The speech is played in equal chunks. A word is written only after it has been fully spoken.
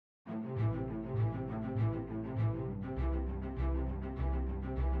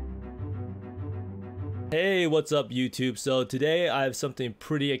Hey, what's up YouTube? So today I have something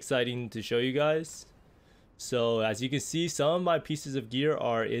pretty exciting to show you guys. So as you can see, some of my pieces of gear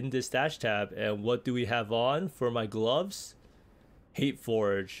are in this stash tab, and what do we have on for my gloves?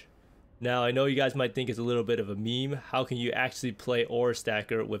 Hateforge. Now I know you guys might think it's a little bit of a meme. How can you actually play Aura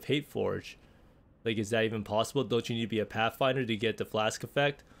Stacker with Hateforge? Like, is that even possible? Don't you need to be a pathfinder to get the flask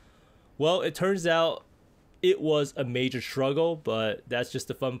effect? Well, it turns out it was a major struggle, but that's just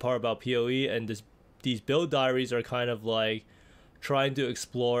the fun part about PoE, and these build diaries are kind of like trying to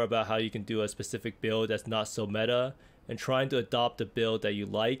explore about how you can do a specific build that's not so meta, and trying to adopt a build that you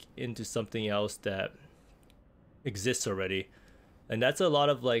like into something else that exists already. And that's a lot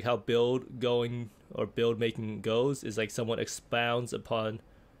of like how build going or build making goes, is like someone expounds upon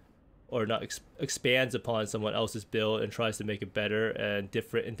or not expands upon someone else's build and tries to make it better and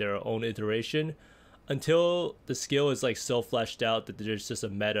different in their own iteration, until the skill is like so fleshed out that there's just a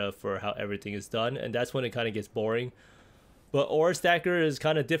meta for how everything is done, and that's when it kind of gets boring. But Aura Stacker is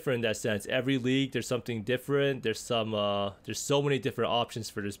kind of different in that sense. Every league there's something different. There's so many different options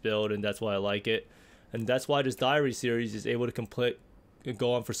for this build, and that's why I like it. And that's why this diary series is able to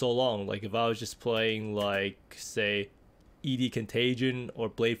go on for so long. Like if I was just playing like say ED Contagion or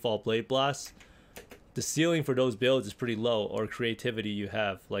Bladefall Blade Blast, the ceiling for those builds is pretty low, or creativity you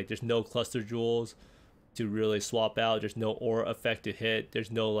have. Like there's no cluster jewels to really swap out, there's no aura effect to hit,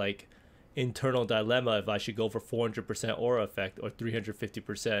 there's no like internal dilemma if I should go for 400% aura effect or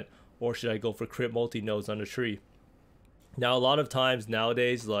 350%, or should I go for crit multi-nodes on the tree. Now a lot of times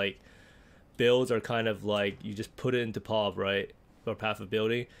nowadays, like builds are kind of like you just put it into POV, right, or path of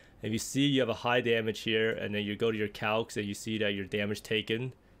building, and you see you have a high damage here, and then you go to your calcs and you see that your damage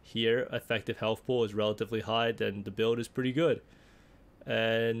taken here, effective health pool, is relatively high, then the build is pretty good.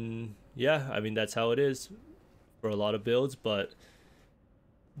 And yeah, I mean that's how it is for a lot of builds, but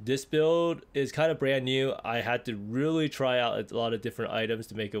this build is kind of brand new. I had to really try out a lot of different items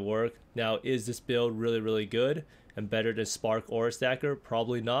to make it work. Now, is this build really good and better than Spark Aura Stacker?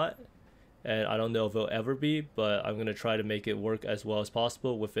 Probably not, and I don't know if it'll ever be, but I'm gonna try to make it work as well as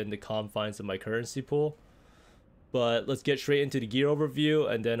possible within the confines of my currency pool. But let's get straight into the gear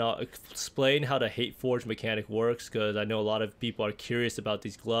overview, and then I'll explain how the Hateforge mechanic works, because I know a lot of people are curious about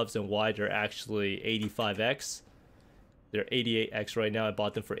these gloves and why they're actually 85x. They're 88x right now. I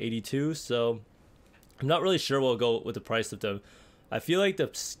bought them for 82, so I'm not really sure what'll go with the price of them. I feel like the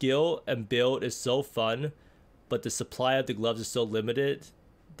skill and build is so fun, but the supply of the gloves is so limited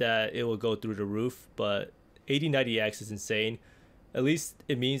that it will go through the roof. But 8090x is insane. At least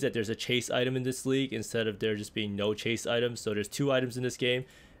it means that there's a chase item in this league instead of there just being no chase items. So there's 2 items in this game,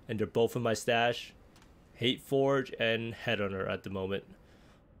 and they're both in my stash: Hateforge and Headhunter at the moment.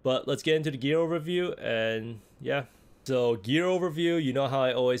 But let's get into the gear overview, and yeah. So gear overview, you know how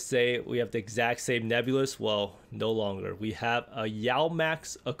I always say we have the exact same Nebulous? Well, no longer. We have a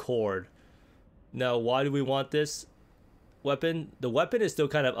Yalmax Accord. Now, why do we want this weapon? The weapon is still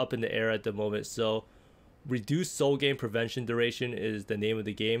kind of up in the air at the moment, so reduced soul gain prevention duration is the name of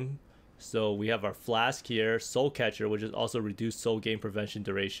the game. So we have our flask here, Soul Catcher, which is also reduced soul gain prevention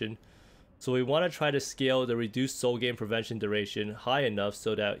duration. So we want to try to scale the reduced soul gain prevention duration high enough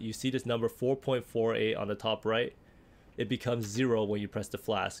so that you see this number 4.48 on the top right. It becomes 0 when you press the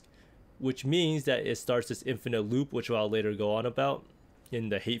flask, which means that it starts this infinite loop, which I'll later go on about in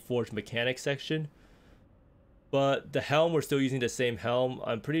the Hateforge Mechanics section. But the helm, we're still using the same helm.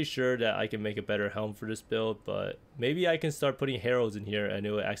 I'm pretty sure that I can make a better helm for this build, but maybe I can start putting heralds in here and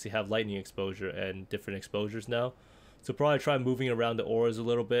it will actually have lightning exposure and different exposures now. So probably try moving around the auras a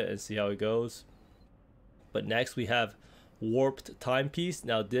little bit and see how it goes. But next we have Warped Timepiece.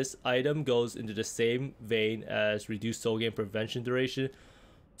 Now this item goes into the same vein as reduced soul gain prevention duration.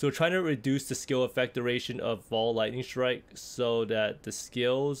 So we're trying to reduce the skill effect duration of Vaal Lightning Strike so that the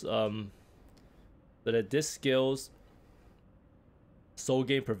skills this skill's soul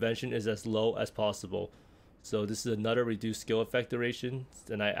gain prevention is as low as possible. So this is another reduced skill effect duration,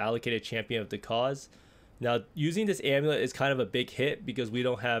 and I allocated champion of the cause. Now using this amulet is kind of a big hit because we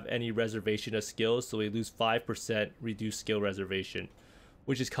don't have any reservation of skills, so we lose 5% reduced skill reservation,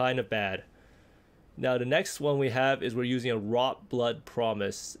 which is kind of bad. Now the next one we have is we're using a Wrought Blood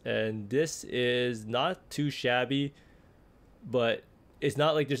Promise, and this is not too shabby, but it's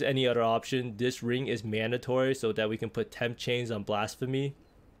not like there's any other option. This ring is mandatory so that we can put temp chains on Blasphemy,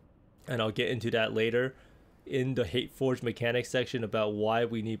 and I'll get into that later in the Hateforge Mechanics section about why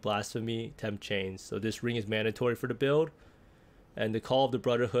we need Blasphemy temp chains. So this ring is mandatory for the build. And the Call of the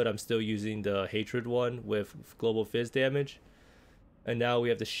Brotherhood, I'm still using the Hatred one with Global Fizz damage. And now we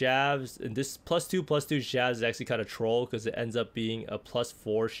have the shavs, and this +2 +2 shavs is actually kind of troll because it ends up being a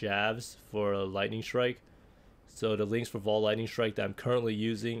 +4 shavs for a lightning strike. So the links for Vaal Lightning Strike that I'm currently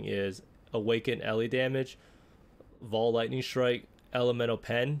using is Awaken Ellie damage, Vaal Lightning Strike, Elemental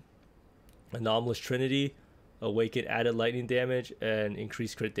Pen, Anomalous Trinity, Awaken added lightning damage, and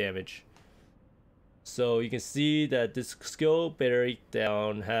increased crit damage. So you can see that this skill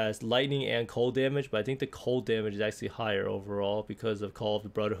breakdown has lightning and cold damage, but I think the cold damage is actually higher overall because of Call of the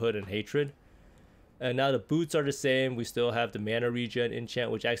Brotherhood and Hatred. And now the boots are the same. We still have the mana regen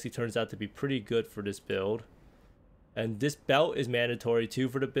enchant, which actually turns out to be pretty good for this build. And this belt is mandatory too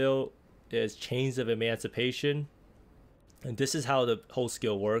for the build. It's Chains of Emancipation. And this is how the whole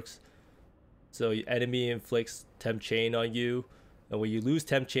skill works. So enemy inflicts temp chain on you. And when you lose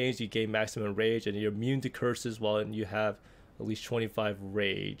temp chains, you gain maximum rage, and you're immune to curses while you have at least 25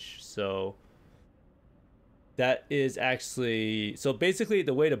 rage. So that is actually, so basically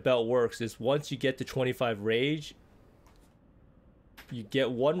the way the belt works is once you get to 25 rage, you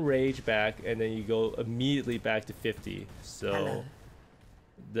get 1 rage back, and then you go immediately back to 50. So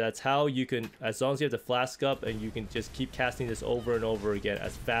that's how you can, as long as you have the flask up, and you can just keep casting this over and over again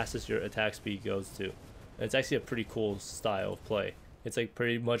as fast as your attack speed goes to. And it's actually a pretty cool style of play. It's like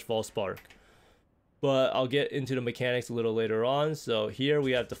pretty much Vaal Spark. But I'll get into the mechanics a little later on. So here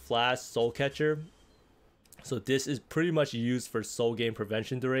we have the Flask Soul Catcher. So this is pretty much used for soul gain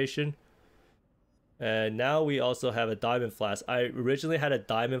prevention duration. And now we also have a Diamond Flask. I originally had a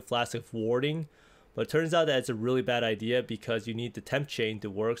Diamond Flask of warding, but it turns out that it's a really bad idea because you need the temp chain to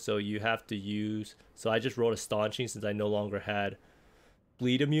work. So you have to use, so I just wrote a staunching since I no longer had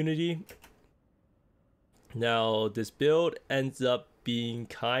bleed immunity. Now this build ends up being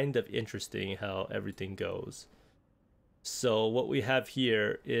kind of interesting how everything goes. So what we have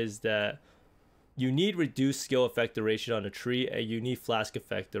here is that you need reduced skill effect duration on a tree, and you need flask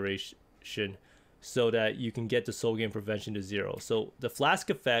effect duration so that you can get the soul gain prevention to 0. So the flask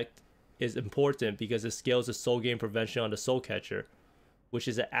effect is important because it scales the soul gain prevention on the soul catcher, which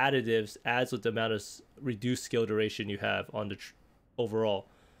is an additive, adds with the amount of reduced skill duration you have on the overall.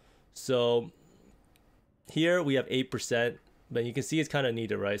 So here we have 8%, but you can see it's kind of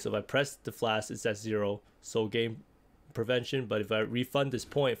needed, right? So if I press the flask, it's at 0 soul gain prevention, but if I refund this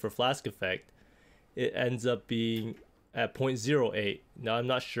point for flask effect, it ends up being at 0.08. Now I'm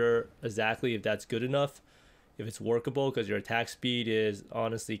not sure exactly if that's good enough, if it's workable, because your attack speed is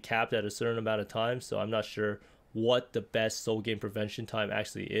honestly capped at a certain amount of time, so I'm not sure what the best soul gain prevention time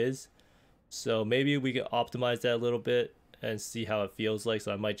actually is. So maybe we can optimize that a little bit and see how it feels like.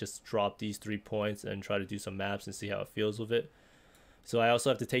 So I might just drop these 3 points and try to do some maps and see how it feels with it. So I also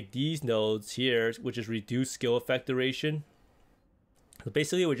have to take these nodes here, which is reduced skill effect duration. So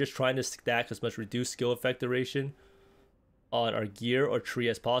basically we're just trying to stack as much reduced skill effect duration on our gear or tree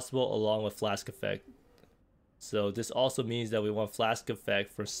as possible, along with flask effect. So this also means that we want flask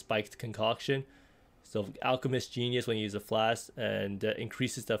effect for spiked concoction. So Alchemist Genius when you use a flask, and that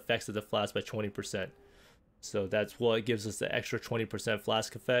increases the effects of the flask by 20%. So that's what gives us the extra 20%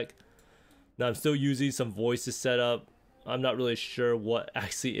 flask effect. Now I'm still using some voices setup. I'm not really sure what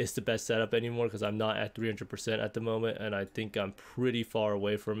actually is the best setup anymore because I'm not at 300% at the moment, and I think I'm pretty far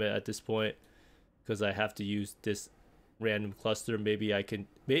away from it at this point because I have to use this random cluster. Maybe I can,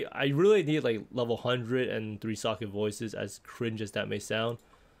 I really need like level 100 and 3 socket voices, as cringe as that may sound.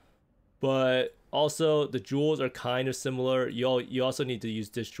 But also the jewels are kind of similar. You also need to use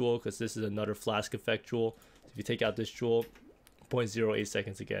this jewel because this is another flask effect jewel. If you take out this jewel, 0.08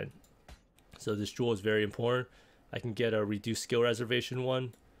 seconds again. So this jewel is very important. I can get a reduced skill reservation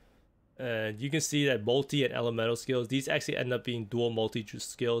one. And you can see that multi and elemental skills, these actually end up being dual multi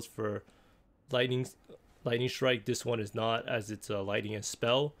skills for lightning strike. This one is not, as it's a lightning and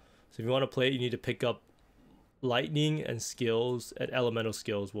spell. So if you want to play it, you need to pick up lightning and skills, and elemental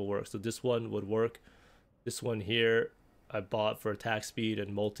skills will work. So this one would work. This one here I bought for attack speed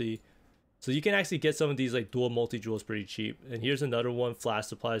and multi. So you can actually get some of these like dual multi jewels pretty cheap. And here's another one, flask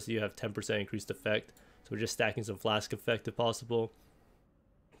supply, so you have 10% increased effect. So we're just stacking some flask effect if possible.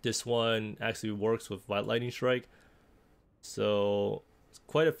 This one actually works with Vaal Lightning Strike. So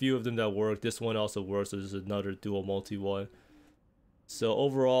quite a few of them that work. This one also works, so there's another dual multi one. So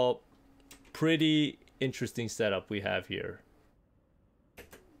overall, pretty interesting setup we have here.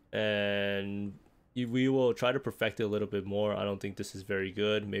 And we will try to perfect it a little bit more. I don't think this is very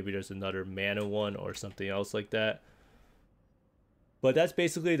good. Maybe there's another mana one or something else like that. But that's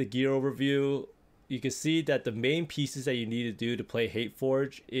basically the gear overview. You can see that the main pieces that you need to do to play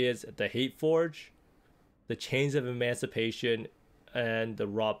Hateforge is the Hateforge, the Chains of Emancipation, and the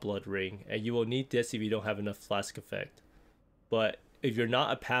Wrought Blood Ring. And you will need this if you don't have enough flask effect. But if you're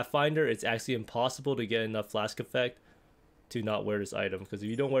not a pathfinder, it's actually impossible to get enough flask effect to not wear this item, because if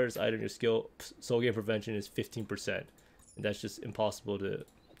you don't wear this item, your soul gain prevention is 15%, and that's just impossible to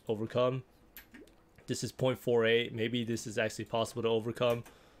overcome. This is 0.48. Maybe this is actually possible to overcome,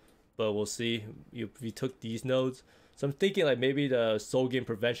 but we'll see. If you took these nodes, so I'm thinking like maybe the soul gain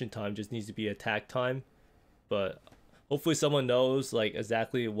prevention time just needs to be attack time, but hopefully someone knows like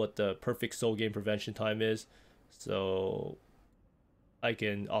exactly what the perfect soul gain prevention time is, so I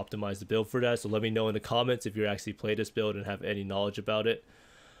can optimize the build for that. So let me know in the comments if you actually play this build and have any knowledge about it.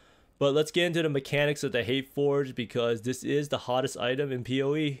 But let's get into the mechanics of the Hateforge, because this is the hottest item in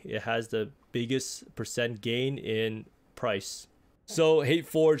PoE. It has the biggest percent gain in price. So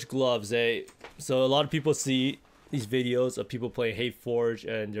Hateforge gloves, so a lot of people see these videos of people playing Hateforge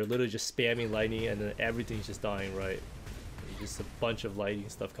and they're literally just spamming lightning and then everything's just dying, right? Just a bunch of lightning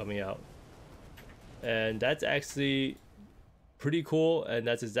stuff coming out. And that's actually pretty cool, and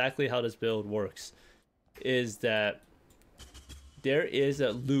that's exactly how this build works, is that there is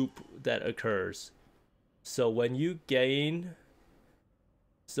a loop that occurs. So when you gain,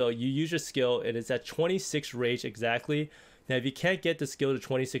 so you use your skill and it's at 26 rage exactly. Now if you can't get the skill to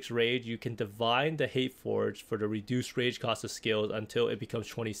 26 rage, you can divine the Hateforge for the reduced rage cost of skills until it becomes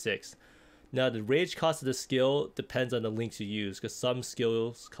 26. Now the rage cost of the skill depends on the links you use, because some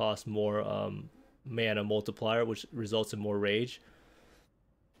skills cost more mana multiplier, which results in more rage.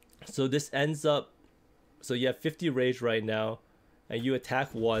 So this ends up, so you have 50 rage right now, and you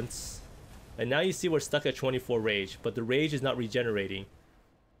attack once, and now you see we're stuck at 24 rage, but the rage is not regenerating.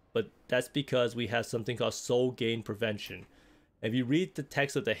 But that's because we have something called soul gain prevention. If you read the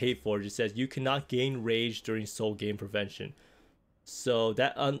text of the Hateforge, it says you cannot gain rage during soul gain prevention. So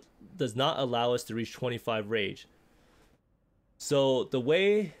that does not allow us to reach 25 rage. So the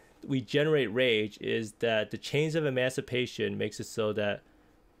way we generate rage is that the chains of emancipation makes it so that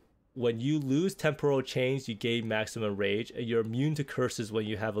when you lose temporal chains, you gain maximum rage, and you're immune to curses when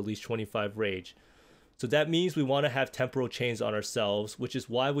you have at least 25 rage. So that means we want to have temporal chains on ourselves, which is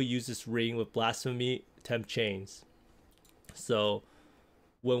why we use this ring with blasphemy temp chains. So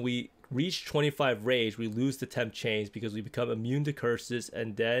when we reach 25 rage, we lose the temp chains because we become immune to curses,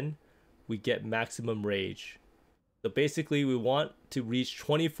 and then we get maximum rage. So basically we want to reach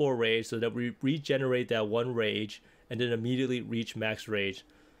 24 rage so that we regenerate that one rage and then immediately reach max rage.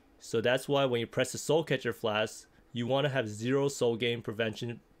 So that's why when you press the soul catcher flask, you want to have 0 soul gain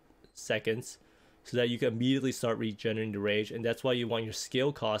prevention seconds so that you can immediately start regenerating the rage, and that's why you want your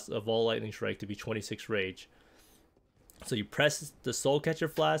skill cost of Vaal Lightning Strike to be 26 rage. So you press the soul catcher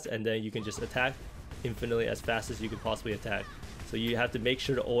flask and then you can just attack infinitely as fast as you can possibly attack. So you have to make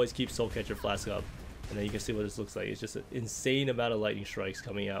sure to always keep soul catcher flask up, and then you can see what this looks like. It's just an insane amount of lightning strikes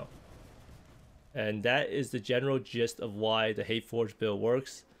coming out. And that is the general gist of why the Hateforge build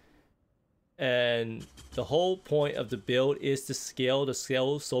works. And the whole point of the build is to scale the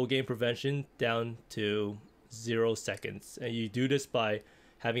soul gain prevention down to 0 seconds. And you do this by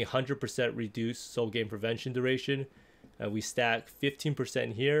having 100% reduced soul gain prevention duration. And we stack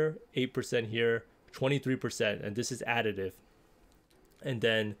 15% here, 8% here, 23%, and this is additive. And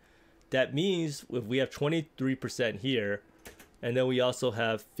then that means if we have 23% here, and then we also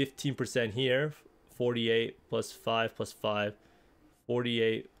have 15% here, 48 plus 5 plus 5,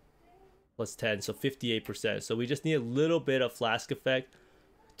 48 plus 10, so 58%. So we just need a little bit of flask effect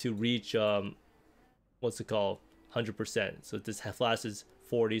to reach what's it called, 100%. So this flask is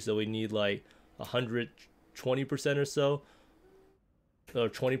 40, so we need like 120% or so, or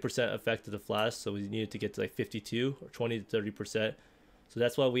 20% effect of the flask. So we need it to get to like 52 or 20 to 30%. So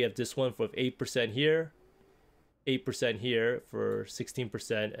that's why we have this one for 8% here, 8% here for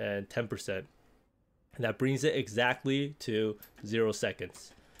 16% and 10%. And that brings it exactly to 0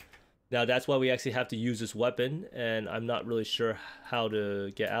 seconds. Now that's why we actually have to use this weapon, and I'm not really sure how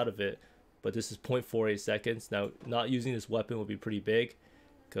to get out of it, but this is 0.48 seconds. Now not using this weapon would be pretty big,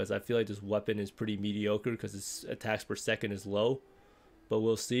 because I feel like this weapon is pretty mediocre because its attacks per second is low. But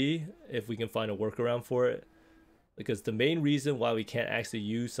we'll see if we can find a workaround for it, because the main reason why we can't actually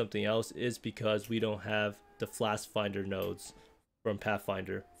use something else is because we don't have the flask finder nodes from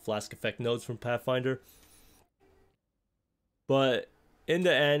Pathfinder, flask effect nodes from Pathfinder. But in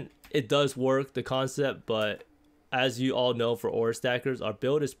the end, it does work, the concept, but as you all know, for aura stackers, our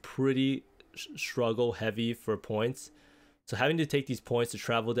build is pretty struggle heavy for points. So having to take these points to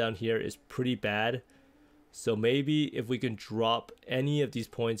travel down here is pretty bad. So maybe if we can drop any of these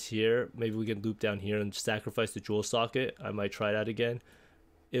points here, maybe we can loop down here and sacrifice the jewel socket. I might try that again.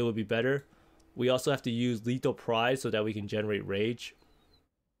 It would be better. We also have to use lethal pride so that we can generate rage.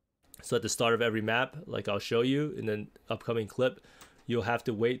 So at the start of every map, like I'll show you in an upcoming clip, you'll have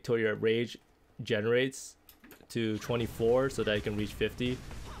to wait till your rage generates to 24 so that you can reach 50.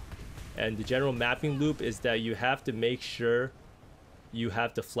 And the general mapping loop is that you have to make sure you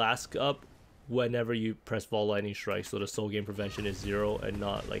have the flask up whenever you press Vaal Lightning Strike, so the soul gain prevention is 0 and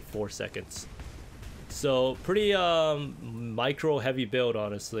not like 4 seconds. So pretty micro heavy build,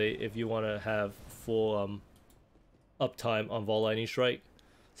 honestly, if you want to have full uptime on Vaal Lightning Strike.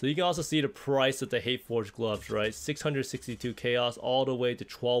 So you can also see the price of the Hateforge gloves, right? 662 chaos all the way to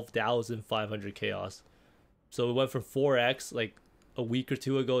 12,500 chaos. So it went from 4x like a week or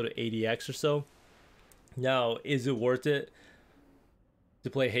two ago to 80x or so. Now, is it worth it to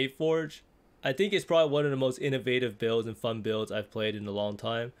play Hateforge? I think it's probably one of the most innovative builds and fun builds I've played in a long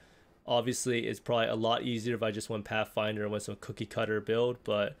time. Obviously, it's probably a lot easier if I just went Pathfinder and went some cookie cutter build,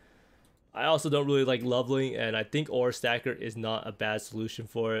 but I also don't really like leveling, and I think Aura Stacker is not a bad solution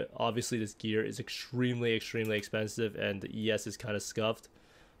for it. Obviously, this gear is extremely expensive, and the ES is kind of scuffed,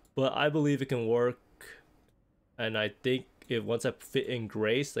 but I believe it can work. And I think if once I fit in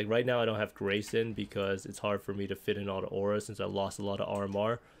Grace, like right now I don't have Grace in because it's hard for me to fit in all the auras since I lost a lot of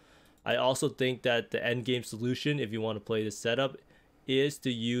RMR. I also think that the end game solution, if you want to play this setup, is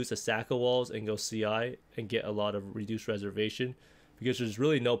to use a sack of walls and go CI and get a lot of reduced reservation, because there's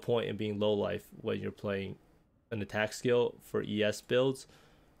really no point in being low life when you're playing an attack skill for ES builds.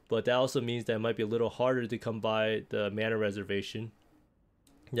 But that also means that it might be a little harder to come by the mana reservation.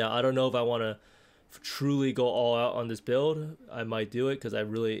 Now, I don't know if I want to truly go all out on this build. I might do it because I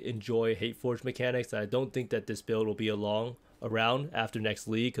really enjoy Hateforge Mechanics. I don't think that this build will be around after next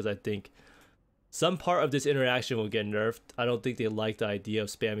league, because I think some part of this interaction will get nerfed. I don't think they like the idea of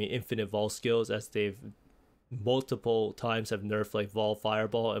spamming infinite Vaal skills, as they've multiple times have nerfed like Vaal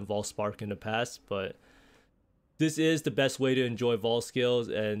Fireball and Vaal Spark in the past. But this is the best way to enjoy Vaal skills,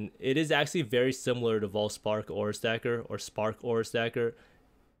 and it is actually very similar to Vaal Spark Aura Stacker or Spark Aura Stacker.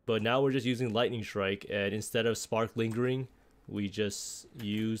 But now we're just using Lightning Strike, and instead of Spark lingering, we just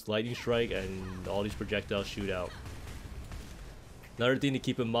use Lightning Strike and all these projectiles shoot out. Another thing to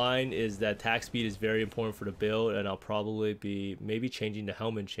keep in mind is that attack speed is very important for the build, and I'll probably be maybe changing the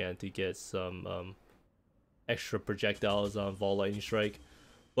helm enchant to get some extra projectiles on Vaal Lightning Strike.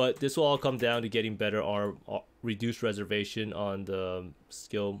 But this will all come down to getting better reduced reservation on the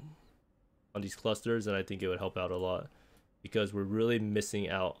skill on these clusters, and I think it would help out a lot, because we're really missing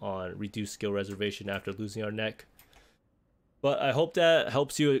out on reduced skill reservation after losing our neck. But I hope that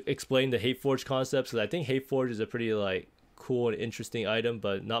helps you explain the Hateforge concepts, because I think Hateforge is a pretty like cool and interesting item,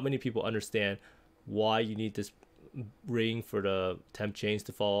 but not many people understand why you need this ring for the temp chains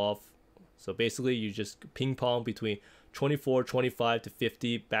to fall off. So basically you just ping pong between 24, 25 to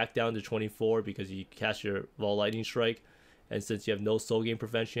 50, back down to 24 because you cast your Vaal Lightning Strike. And since you have no soul gain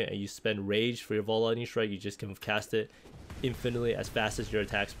prevention and you spend rage for your Vaal Lightning Strike, you just can cast it infinitely as fast as your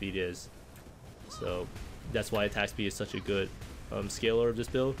attack speed is. So that's why attack speed is such a good scaler of this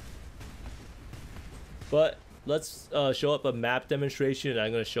build. But let's show up a map demonstration.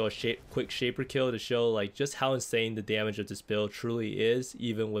 I'm going to show a quick shaper kill to show like just how insane the damage of this build truly is,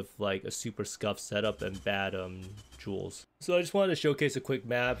 even with like a super scuffed setup and bad jewels. So I just wanted to showcase a quick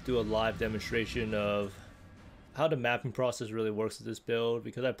map, do a live demonstration of how the mapping process really works with this build,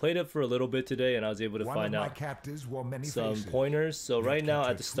 because I played it for a little bit today and I was able to find out some pointers. So right now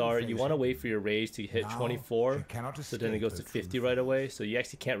at the start, you want to wait for your rage to hit 24, so then it goes to 50 right away. So you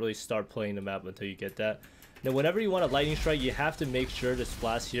actually can't really start playing the map until you get that. Now whenever you want a Lightning Strike, you have to make sure this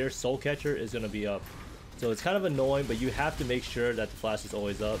flash here, Soul Catcher, is going to be up. So it's kind of annoying, but you have to make sure that the flash is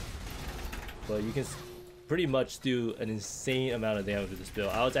always up. But you can pretty much do an insane amount of damage with this build.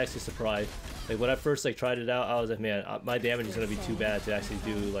 I was actually surprised. Like when I first like tried it out, I was like, man, my damage is going to be too bad to actually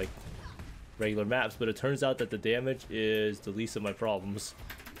do like regular maps. But it turns out that the damage is the least of my problems.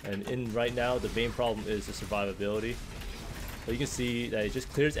 And right now, the main problem is the survivability. But you can see that it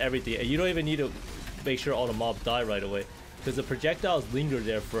just clears everything. And you don't even need to make sure all the mobs die right away, because the projectiles linger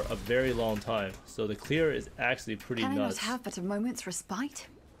there for a very long time. So the clear is actually pretty nuts. Can I not have but a moment's respite?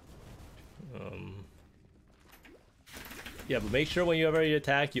 Yeah, but make sure when you ever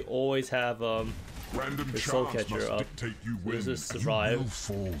attack, you always have the Soul Catcher up. This is survive.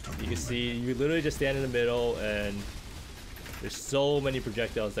 You can see you literally just stand in the middle, and there's so many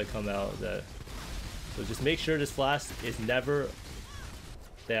projectiles that come out that. So just make sure this flask is never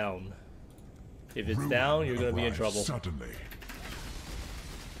down. If it's down, you're gonna be in trouble.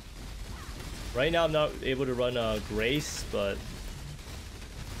 Right now, I'm not able to run Grace, but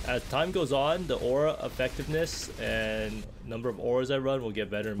as time goes on, the aura effectiveness and number of auras I run will get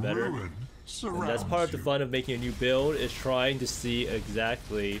better and better. And that's part of the fun of making a new build, is trying to see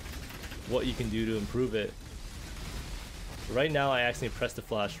exactly what you can do to improve it. Right now I accidentally pressed the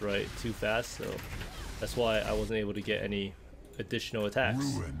flash right too fast, so that's why I wasn't able to get any additional attacks.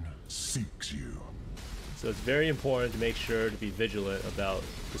 Ruin seeks you. So it's very important to make sure to be vigilant about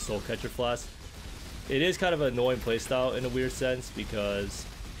the Soul Catcher Flask. It is kind of an annoying playstyle in a weird sense because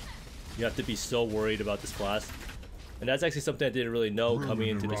you have to be so worried about this flask. And that's actually something I didn't really know coming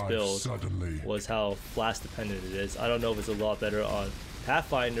into this build, was how flask dependent it is. I don't know if it's a lot better on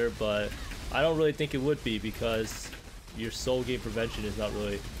Pathfinder, but I don't really think it would be because your soul gain prevention is not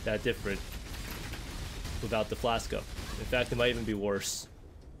really that different without the flask up. In fact, it might even be worse.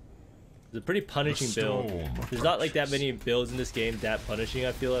 It's a pretty punishing build. There's not like that many builds in this game that punishing,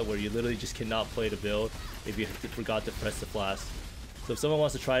 I feel like, where you literally just cannot play the build if you forgot to press the flask. So if someone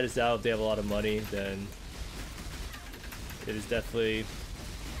wants to try this out, if they have a lot of money, then it is definitely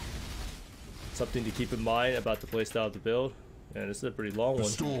something to keep in mind about the playstyle of the build. And this is a pretty long one. The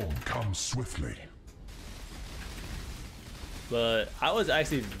storm comes swiftly. But I was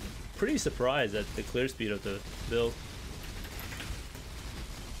actually pretty surprised at the clear speed of the build.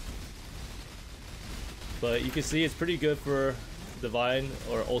 But you can see it's pretty good for Divine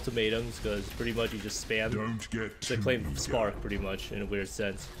or Ultimatums because pretty much you just spam the claim Spark pretty much in a weird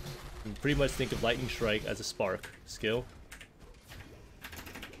sense. You pretty much think of Lightning Strike as a Spark skill.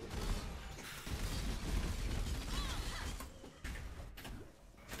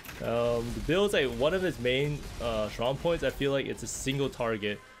 The build's like one of its main strong points. I feel like it's a single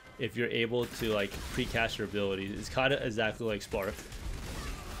target if you're able to like pre-cast your abilities. It's kind of exactly like Spark.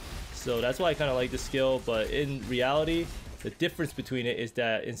 So that's why I kind of like the skill, but in reality, the difference between it is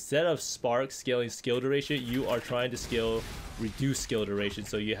that instead of Spark scaling skill duration, you are trying to scale reduce skill duration,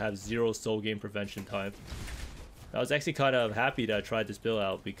 so you have 0 soul gain prevention time. I was actually kind of happy that I tried this build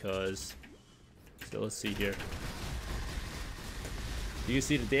out because, so let's see here. You can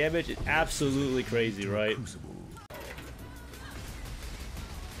see the damage is absolutely crazy, right?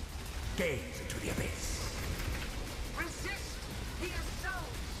 Gaze into the abyss.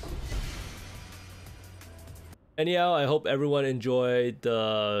 Anyhow, I hope everyone enjoyed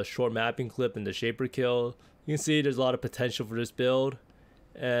the short mapping clip and the Shaper kill. You can see there's a lot of potential for this build,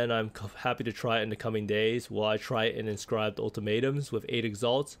 and I'm happy to try it in the coming days. Will I try it in Inscribed Ultimatums with 8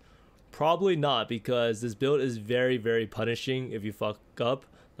 exalts? Probably not, because this build is very, very punishing if you fuck up.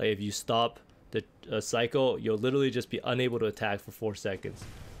 Like if you stop the cycle, you'll literally just be unable to attack for 4 seconds.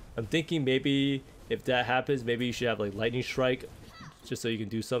 I'm thinking maybe if that happens, maybe you should have like Lightning Strike just so you can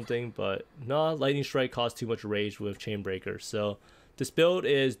do something, but nah, Lightning Strike costs too much rage with Chainbreaker. So this build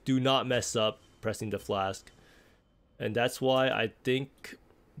is do not mess up pressing the flask, and that's why I think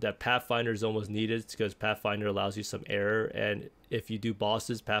that Pathfinder is almost needed, because Pathfinder allows you some error, and if you do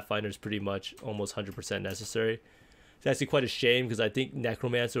bosses, Pathfinder is pretty much almost 100% necessary. It's actually quite a shame because I think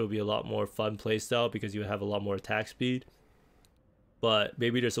Necromancer would be a lot more fun playstyle because you would have a lot more attack speed, but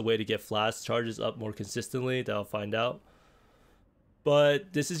maybe there's a way to get flask charges up more consistently that I'll find out.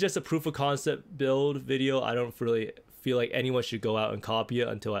 But this is just a proof of concept build video. I don't really feel like anyone should go out and copy it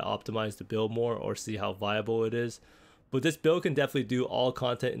until I optimize the build more or see how viable it is. But this build can definitely do all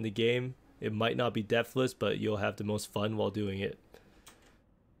content in the game. It might not be depthless, but you'll have the most fun while doing it.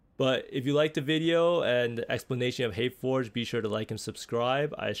 But if you liked the video and the explanation of Hateforge, be sure to like and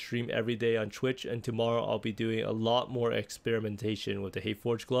subscribe. I stream every day on Twitch, and tomorrow I'll be doing a lot more experimentation with the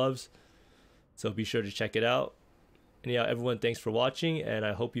Hateforge gloves. So be sure to check it out. Anyhow, everyone, thanks for watching, and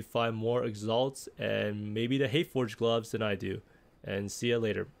I hope you find more exalts and maybe the Hateforge gloves than I do. And see ya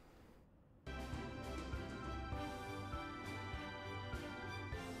later.